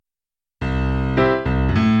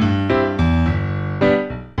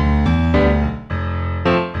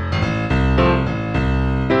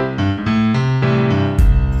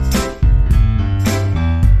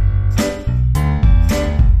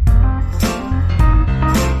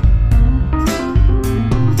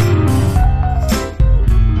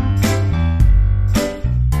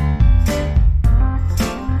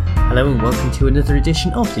to another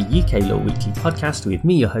edition of the UK Law Weekly podcast with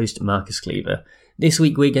me, your host, Marcus Cleaver. This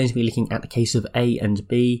week we're going to be looking at the case of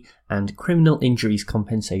A&B and Criminal Injuries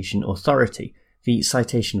Compensation Authority. The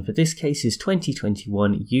citation for this case is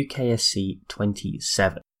 2021 UKSC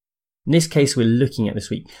 27. In this case we're looking at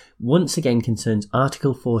this week once again concerns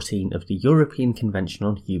Article 14 of the European Convention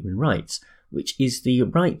on Human Rights, which is the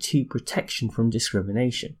right to protection from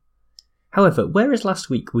discrimination. However, whereas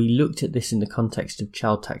last week we looked at this in the context of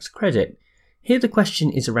child tax credit, here the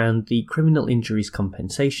question is around the Criminal Injuries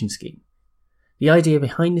Compensation Scheme. The idea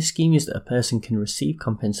behind this scheme is that a person can receive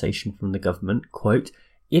compensation from the government, quote,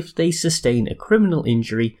 if they sustain a criminal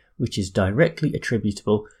injury which is directly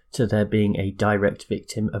attributable to their being a direct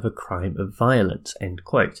victim of a crime of violence, end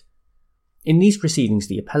quote. In these proceedings,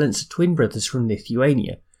 the appellants are twin brothers from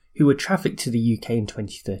Lithuania, who were trafficked to the UK in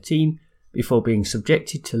 2013 before being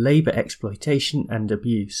subjected to labour exploitation and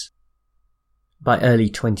abuse. By early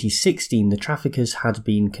 2016, the traffickers had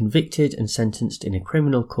been convicted and sentenced in a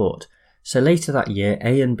criminal court, so later that year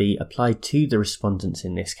A&B applied to the respondents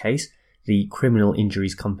in this case, the Criminal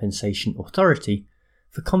Injuries Compensation Authority,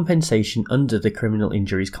 for compensation under the Criminal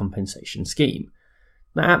Injuries Compensation Scheme.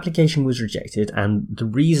 That application was rejected, and the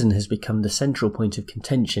reason has become the central point of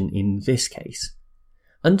contention in this case.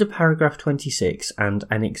 Under paragraph 26 and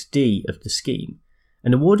Annex D of the scheme,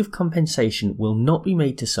 an award of compensation will not be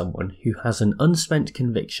made to someone who has an unspent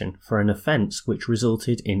conviction for an offence which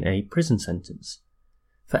resulted in a prison sentence.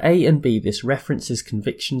 For A&B, this references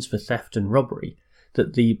convictions for theft and robbery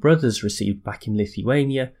that the brothers received back in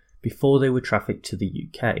Lithuania before they were trafficked to the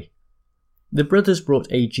UK. The brothers brought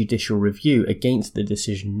a judicial review against the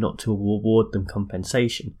decision not to award them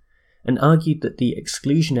compensation, and argued that the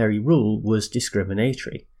exclusionary rule was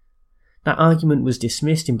discriminatory. That argument was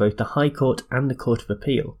dismissed in both the High Court and the Court of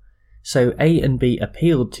Appeal, so A&B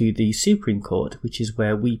appealed to the Supreme Court, which is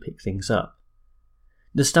where we pick things up.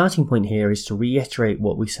 The starting point here is to reiterate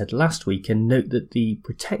what we said last week and note that the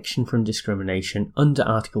protection from discrimination under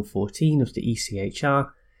Article 14 of the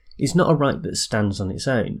ECHR is not a right that stands on its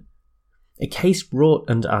own. A case brought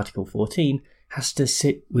under Article 14 has to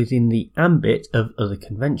sit within the ambit of other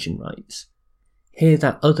convention rights. Here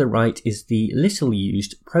that other right is the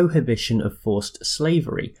little-used prohibition of forced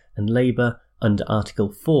slavery and labour under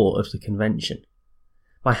Article 4 of the Convention.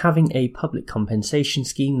 By having a public compensation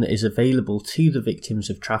scheme that is available to the victims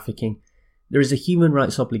of trafficking, there is a human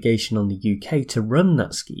rights obligation on the UK to run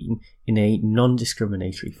that scheme in a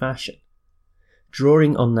non-discriminatory fashion.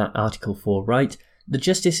 Drawing on that Article 4 right, the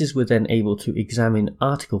justices were then able to examine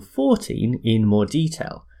Article 14 in more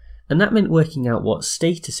detail, and that meant working out what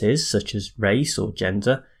statuses, such as race or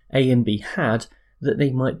gender, A&B had that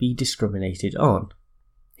they might be discriminated on.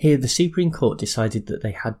 Here the Supreme Court decided that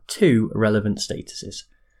they had two relevant statuses,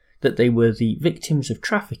 that they were the victims of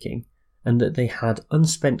trafficking and that they had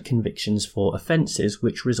unspent convictions for offences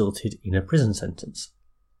which resulted in a prison sentence.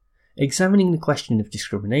 Examining the question of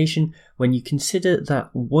discrimination, when you consider that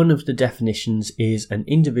one of the definitions is an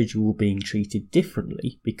individual being treated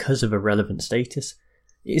differently because of a relevant status,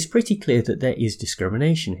 it is pretty clear that there is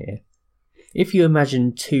discrimination here. If you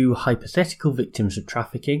imagine two hypothetical victims of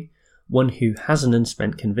trafficking, one who has an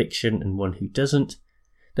unspent conviction and one who doesn't,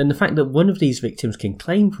 then the fact that one of these victims can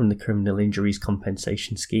claim from the Criminal Injuries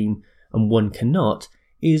Compensation Scheme and one cannot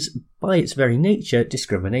is, by its very nature,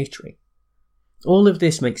 discriminatory. All of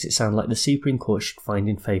this makes it sound like the Supreme Court should find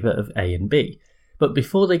in favour of A&B, but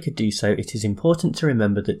before they could do so, it is important to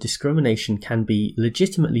remember that discrimination can be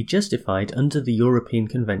legitimately justified under the European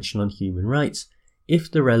Convention on Human Rights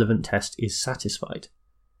if the relevant test is satisfied.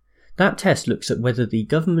 That test looks at whether the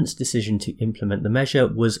government's decision to implement the measure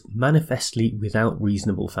was manifestly without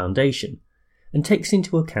reasonable foundation, and takes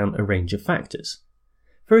into account a range of factors.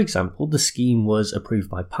 For example, the scheme was approved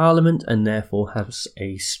by Parliament and therefore has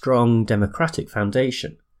a strong democratic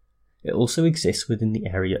foundation. It also exists within the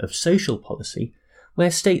area of social policy,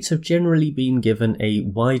 where states have generally been given a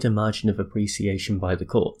wider margin of appreciation by the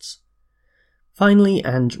courts. Finally,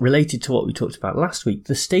 and related to what we talked about last week,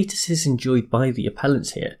 the statuses enjoyed by the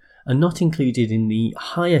appellants here are not included in the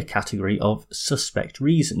higher category of suspect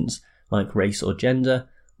reasons, like race or gender,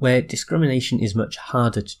 where discrimination is much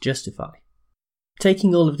harder to justify.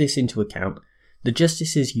 Taking all of this into account, the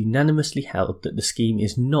justices unanimously held that the scheme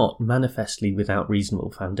is not manifestly without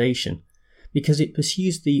reasonable foundation, because it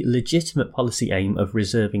pursues the legitimate policy aim of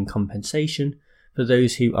reserving compensation for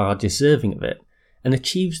those who are deserving of it, and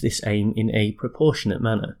achieves this aim in a proportionate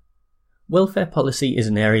manner. Welfare policy is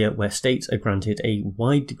an area where states are granted a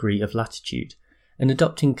wide degree of latitude, and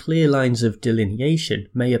adopting clear lines of delineation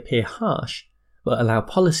may appear harsh, but allow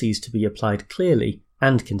policies to be applied clearly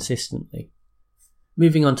and consistently.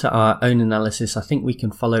 Moving on to our own analysis, I think we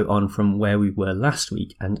can follow on from where we were last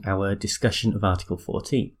week and our discussion of Article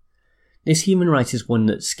 14. This human right is one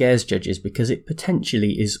that scares judges because it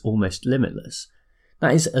potentially is almost limitless.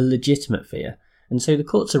 That is a legitimate fear, and so the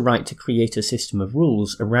courts are right to create a system of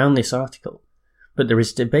rules around this article. But there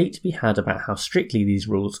is debate to be had about how strictly these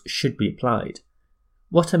rules should be applied.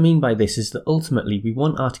 What I mean by this is that ultimately we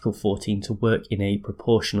want Article 14 to work in a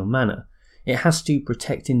proportional manner. It has to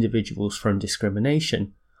protect individuals from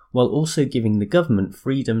discrimination, while also giving the government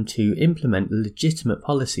freedom to implement legitimate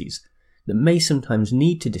policies that may sometimes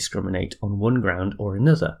need to discriminate on one ground or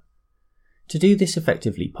another. To do this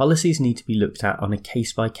effectively, policies need to be looked at on a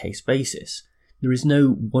case-by-case basis. There is no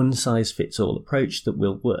one-size-fits-all approach that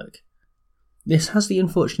will work. This has the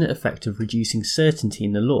unfortunate effect of reducing certainty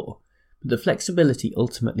in the law, but the flexibility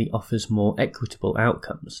ultimately offers more equitable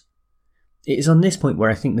outcomes. It is on this point where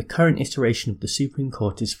I think the current iteration of the Supreme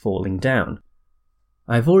Court is falling down.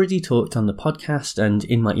 I've already talked on the podcast and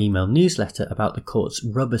in my email newsletter about the court's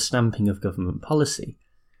rubber stamping of government policy,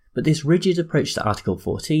 but this rigid approach to Article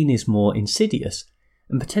 14 is more insidious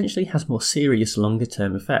and potentially has more serious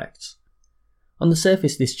longer-term effects. On the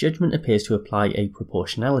surface, this judgment appears to apply a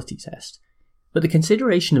proportionality test, but the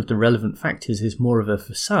consideration of the relevant factors is more of a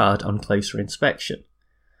facade on closer inspection.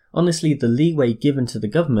 Honestly, the leeway given to the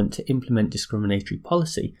government to implement discriminatory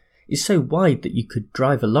policy is so wide that you could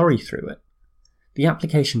drive a lorry through it. The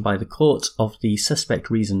application by the courts of the suspect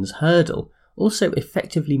reasons hurdle also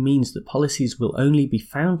effectively means that policies will only be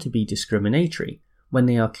found to be discriminatory when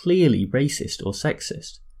they are clearly racist or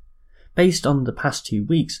sexist. Based on the past 2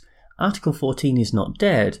 weeks, Article 14 is not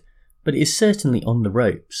dead, but it is certainly on the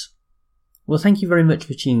ropes. Well, thank you very much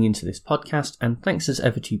for tuning into this podcast, and thanks as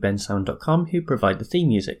ever to bensound.com who provide the theme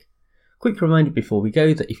music. Quick reminder before we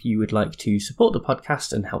go that if you would like to support the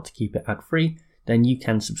podcast and help to keep it ad-free, then you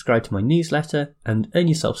can subscribe to my newsletter and earn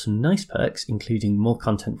yourself some nice perks, including more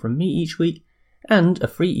content from me each week and a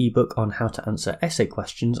free ebook on how to answer essay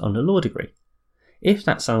questions on a law degree. If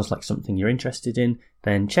that sounds like something you're interested in,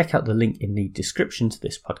 then check out the link in the description to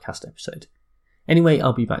this podcast episode. Anyway,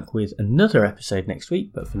 I'll be back with another episode next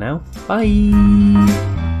week, but for now,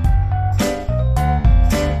 bye!